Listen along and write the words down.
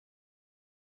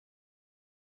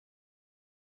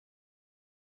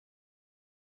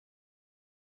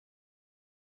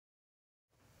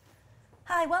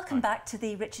Hi, welcome back to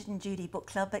the Richard and Judy Book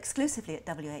Club, exclusively at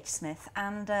WHSmith.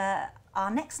 And our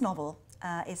next novel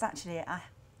is actually,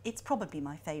 it's probably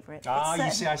my favourite. Ah, you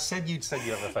see, I said you'd say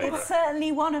you have a favourite. It's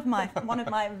certainly one of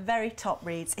my very top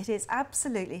reads. It is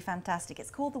absolutely fantastic.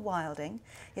 It's called The Wilding.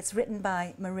 It's written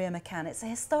by Maria McCann. It's a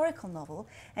historical novel.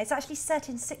 And it's actually set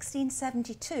in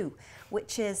 1672,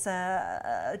 which is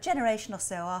a generation or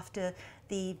so after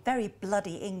the very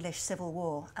bloody English Civil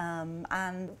War.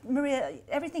 And Maria,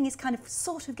 everything is kind of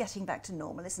sort of getting back to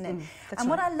normal, isn't it? And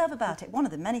what I love about it, one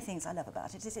of the many things I love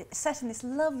about it, is it's set in this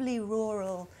lovely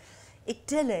rural,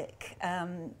 idyllic,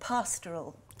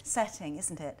 pastoral setting,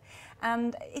 isn't it?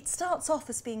 And it starts off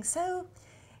as being so,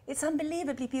 it's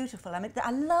unbelievably beautiful. I mean,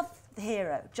 I love the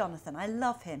hero, Jonathan. I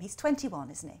love him. He's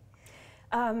 21, isn't he?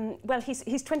 Well,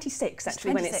 he's 26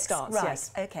 actually 26, when it starts. Right,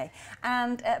 yes. Okay.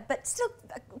 And but still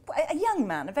a young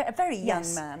man, a very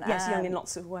young man. Yes, young in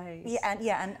lots of ways.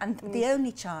 Yeah, and the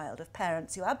only child of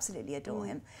parents who absolutely adore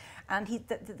him. And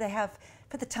they have,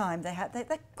 for the time,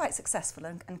 they're quite successful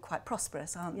and quite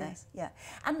prosperous, aren't they? Yeah.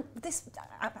 And this,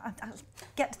 I'll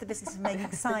get to the business of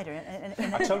making cider.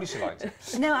 I told you she liked it.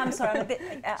 No, I'm sorry, I'm a bit.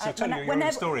 She'll tell you your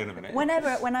own story in a minute.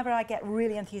 Whenever I get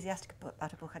really enthusiastic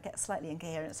about a book, I get slightly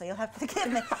incoherent, so you'll have to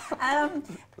forgive me.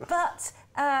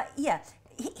 Yeah,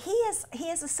 he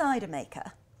is a cider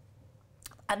maker.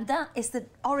 And that is the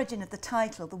origin of the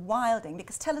title, The Wilding,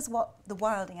 because tell us what The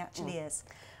Wilding actually is.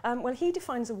 Well, he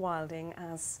defines a wilding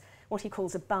as what he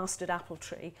calls a bastard apple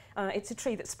tree. It's a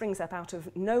tree that springs up out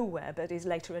of nowhere but is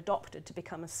later adopted to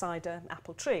become a cider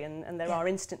apple tree, and there are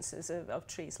instances of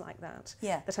trees like that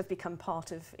that have become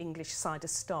part of English cider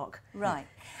stock. Right.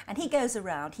 And he goes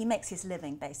around, he makes his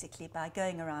living basically by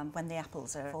going around when the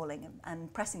apples are falling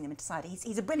and pressing them into cider.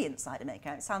 He's a brilliant cider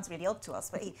maker. It sounds really odd to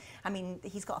us, but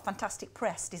he's got a fantastic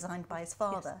press designed by his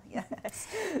father. Yes.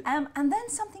 And then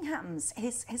something happens.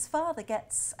 His father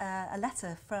gets a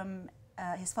letter from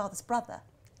his father's brother,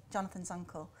 Jonathan's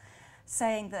uncle,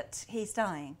 saying that he's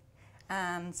dying.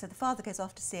 And so the father goes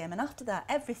off to see him, and after that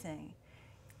everything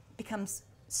becomes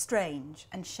strange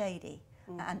and shady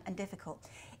and difficult.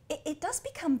 It does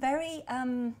become very,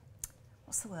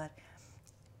 what's the word,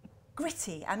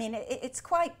 gritty. I mean, it's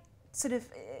quite sort of,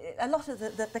 a lot of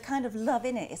the kind of love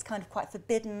in it is kind of quite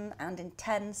forbidden and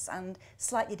intense and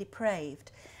slightly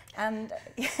depraved. And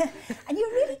and you're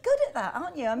really good at that,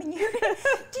 aren't you? I mean, did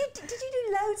you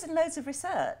do loads and loads of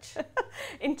research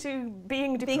into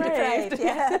being depraved? Being depraved,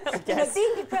 yeah. Yes. You know,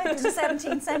 being depraved in the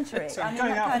 17th century. So I'm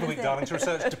going out for the week, darling, to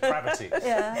research depravity.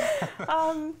 Yeah.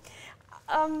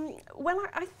 Well,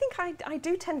 I think I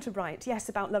do tend to write, yes,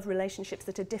 about love relationships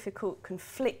that are difficult,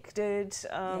 conflicted,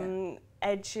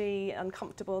 edgy,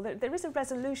 uncomfortable. There is a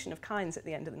resolution of kinds at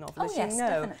the end of the novel, as you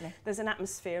know. Definitely. There's an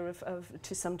atmosphere of,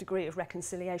 to some degree, of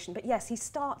reconciliation. But yes, he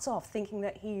starts off thinking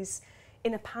that he's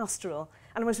in a pastoral,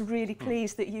 and I was really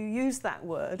pleased that you used that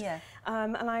word. Yeah.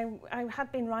 And I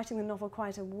had been writing the novel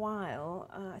quite a while.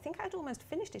 I think I'd almost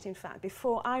finished it, in fact,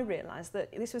 before I realised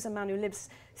that this was a man who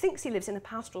thinks he lives in a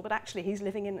pastoral, but actually he's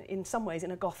living in some ways in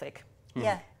a Gothic.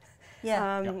 Yeah.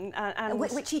 Yeah. And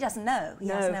which he doesn't know. He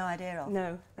has no idea of.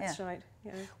 No, that's right.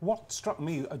 Yeah. What struck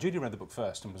me, Judy read the book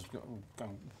first and was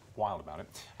going wild about it.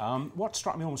 What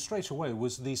struck me almost straight away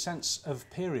was the sense of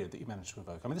period that you managed to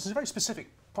evoke. I mean, this is a very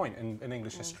specific point in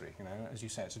English history, you know, as you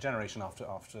say, it's a generation after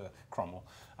Cromwell.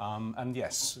 And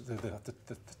yes,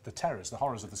 the terrors, the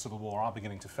horrors of the Civil War are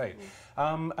beginning to fade.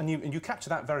 And you capture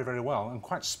that very, very well, and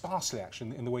quite sparsely,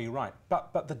 actually, in the way you write.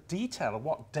 But the detail of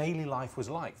what daily life was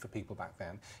like for people back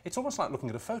then, it's almost like looking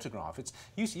at a photograph.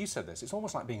 You said this, it's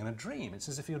almost like being in a dream. It's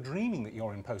as if you're dreaming that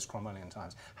you're in post-Cromwellian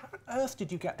times. How on earth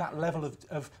did you get that level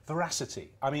of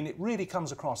veracity? I mean, it really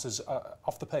comes across as,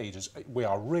 off the page, as we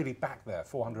are really back there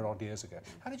 400 odd years ago.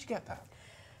 How did you get that?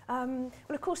 Well,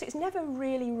 of course, it's never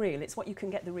really real. It's what you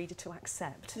can get the reader to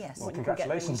accept. Yes. Well,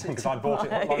 congratulations, because I bought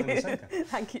it online in the centre.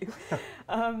 Thank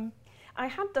you. I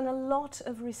had done a lot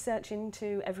of research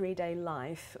into everyday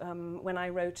life when I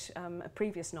wrote a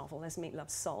previous novel, As Meat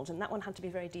Loves Salt, and that one had to be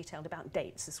very detailed about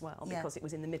dates as well, because it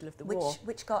was in the middle of the war.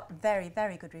 Which got very,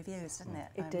 very good reviews, didn't it?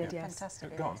 It did, yes.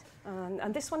 Fantastic.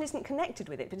 And this one isn't connected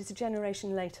with it, but it's a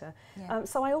generation later.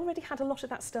 So I already had a lot of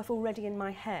that stuff already in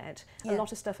my head, a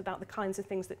lot of stuff about the kinds of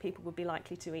things that people would be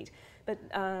likely to eat, but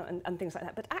and things like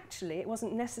that. But actually, it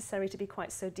wasn't necessary to be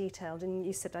quite so detailed, and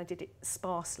you said I did it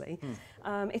sparsely.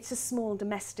 It's a small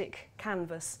domestic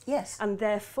canvas, and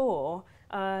therefore,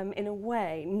 in a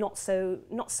way, not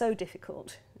so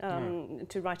difficult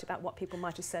to write about what people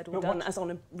might have said or done as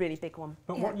on a really big one.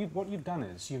 But what you've done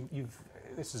is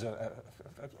this is a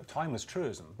timeless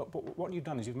truism. But what you've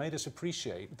done is you've made us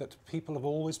appreciate that people have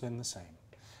always been the same.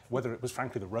 whether it was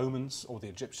frankly the Romans or the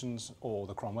Egyptians or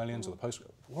the Cromwellians or the post,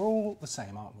 we're all the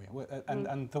same, aren't we?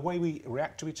 And the way we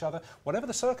react to each other, whatever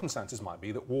the circumstances might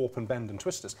be that warp and bend and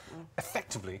twist us,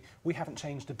 effectively we haven't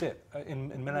changed a bit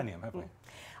in millennium, have we?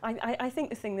 I think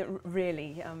the thing that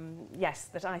really, yes,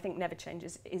 that I think never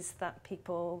changes is that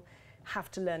people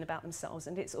have to learn about themselves,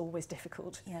 and it's always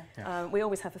difficult. We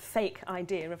always have a fake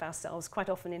idea of ourselves, quite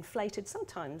often inflated.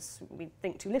 Sometimes we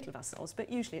think too little of ourselves,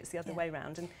 but usually it's the other way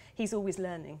around, and he's always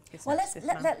learning. Well,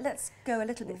 let's go a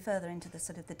little bit further into the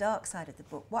sort of the dark side of the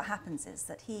book. What happens is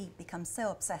that he becomes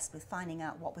so obsessed with finding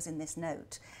out what was in this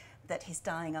note that his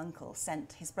dying uncle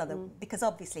sent his brother, because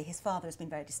obviously his father has been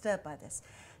very disturbed by this.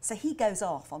 So he goes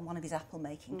off on one of his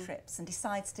apple-making trips and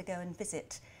decides to go and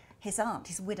visit his aunt,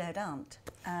 his widowed aunt.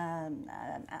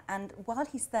 And while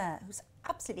he's there, who's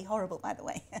absolutely horrible, by the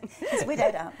way, his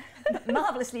widowed aunt,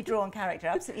 marvellously drawn character,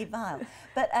 absolutely vile,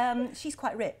 but she's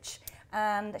quite rich,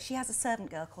 and she has a servant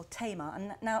girl called Tamar.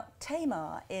 And now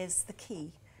Tamar is the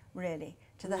key, really,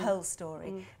 to the whole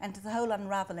story and to the whole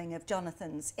unravelling of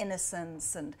Jonathan's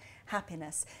innocence and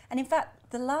happiness. And in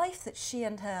fact, the life that she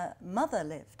and her mother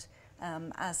lived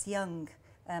as young,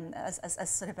 as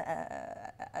sort of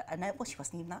well, she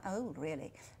wasn't even that old,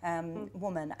 really,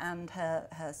 woman, and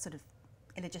her sort of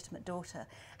illegitimate daughter,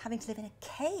 having to live in a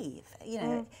cave, you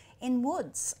know, in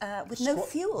woods with no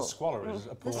fuel. The squalor is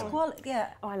appalling. The squalor,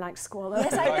 yeah. Oh, I like squalor.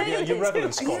 Yes, I know you revel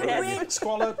in squalor. really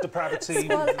Squalor, depravity,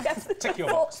 tick your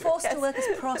box. Forced to work as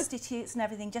prostitutes and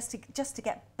everything, just to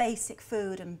get basic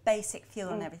food and basic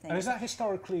fuel and everything. And is that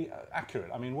historically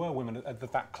accurate? I mean, were women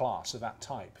of that class, of that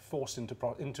type, forced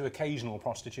into occasional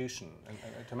prostitution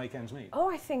to make ends meet? Oh,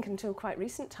 I think until quite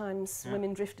recent times,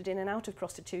 women drifted in and out of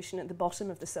prostitution at the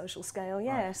bottom of the social scale.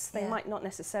 Yes, they might not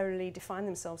necessarily define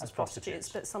themselves as prostitutes,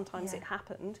 but sometimes it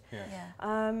happened.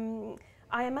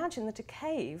 I imagine that a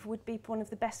cave would be one of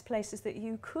the best places that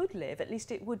you could live. At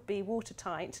least it would be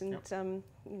watertight and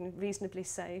you know, reasonably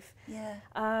safe.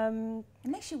 It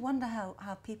makes you wonder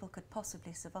how people could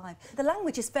possibly survive. The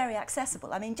language is very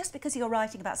accessible. I mean, just because you're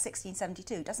writing about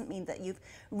 1672 doesn't mean that you've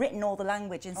written all the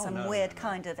language in some weird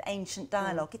kind of ancient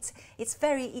dialogue. It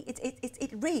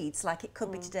reads like it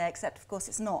could be today, except of course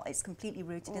it's not. It's completely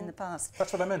rooted in the past.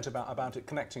 That's what I meant about it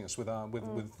connecting us with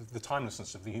the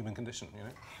timelessness of the human condition. You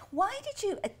know. Why did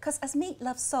you? Because As Meat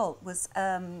Loves Salt was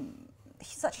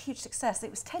such a huge success. It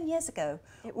was 10 years ago.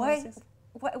 It was. Yes.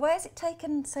 Why has it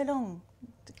taken so long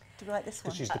to write this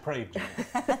one? Because she's depraved.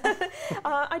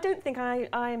 I don't think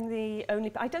I'm the only.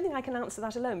 I don't think I can answer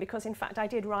that alone, because in fact I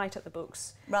did write at the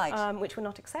books, which were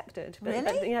not accepted.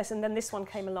 But yes, and then this one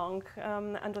came along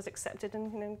and was accepted,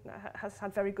 and you know has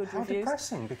had very good reviews. How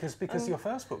depressing! Because your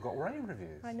first book got rave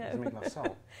reviews. I know. As Meat Loves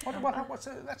Salt.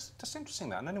 That's just interesting.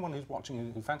 That, and anyone who's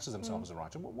watching who fancies themselves as a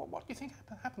writer, what do you think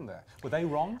happened there? Were they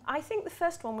wrong? I think the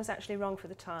first one was actually wrong for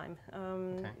the time.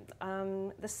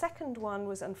 The second one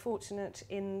was unfortunate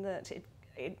in that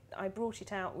I brought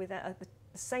it out with at the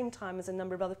same time as a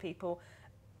number of other people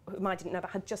whom I didn't know but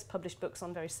had just published books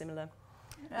on very similar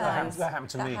lines. That happened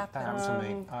to me. That happened to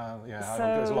me.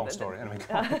 It was a long story. Anyway,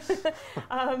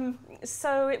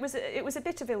 so it was a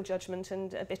bit of ill judgment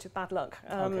and a bit of bad luck.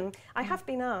 I have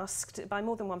been asked by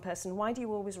more than one person, why do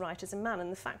you always write as a man?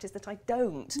 And the fact is that I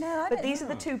don't. No, but these are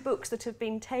the two books that have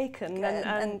been taken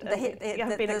and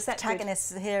have been accepted. The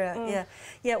protagonist, the hero.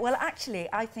 Yeah. Well, actually,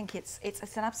 I think it's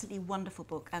an absolutely wonderful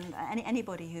book, and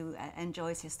anybody who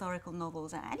enjoys historical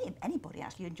novels, anybody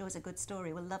actually who enjoys a good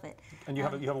story will love it. And you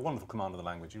have a wonderful command of the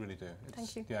language. You really do.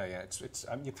 Thank you. Yeah.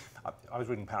 I was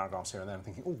reading paragraphs here and there and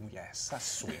thinking, oh yes, that's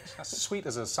sweet. That's sweet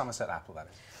as a Somerset apple, that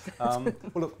is. Well,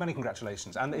 look, many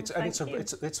congratulations, and it's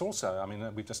also. I mean,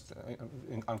 we've just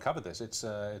uncovered this. It's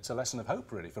a lesson of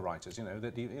hope, really, for writers. You know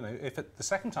that if the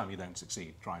second time you don't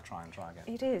succeed, try and try again.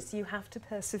 It is. You have to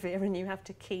persevere and you have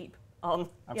to keep on.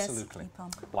 Absolutely. Yes, keep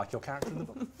on. Like your character in the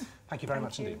book. Thank you very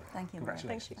much indeed. Thank you.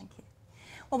 Congratulations. Thank you.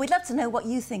 Well, we'd love to know what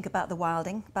you think about The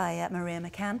Wilding by Maria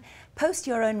McCann. Post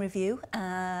your own review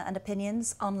and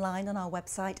opinions online on our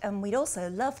website, and we'd also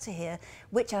love to hear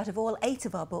which out of all 8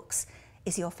 of our books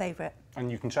is your favourite. And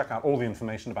you can check out all the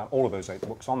information about all of those 8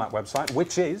 books on that website,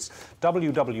 which is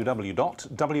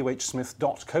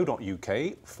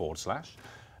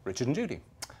www.whsmith.co.uk/Richard and Judy.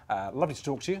 Lovely to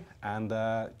talk to you, and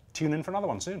tune in for another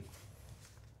one soon.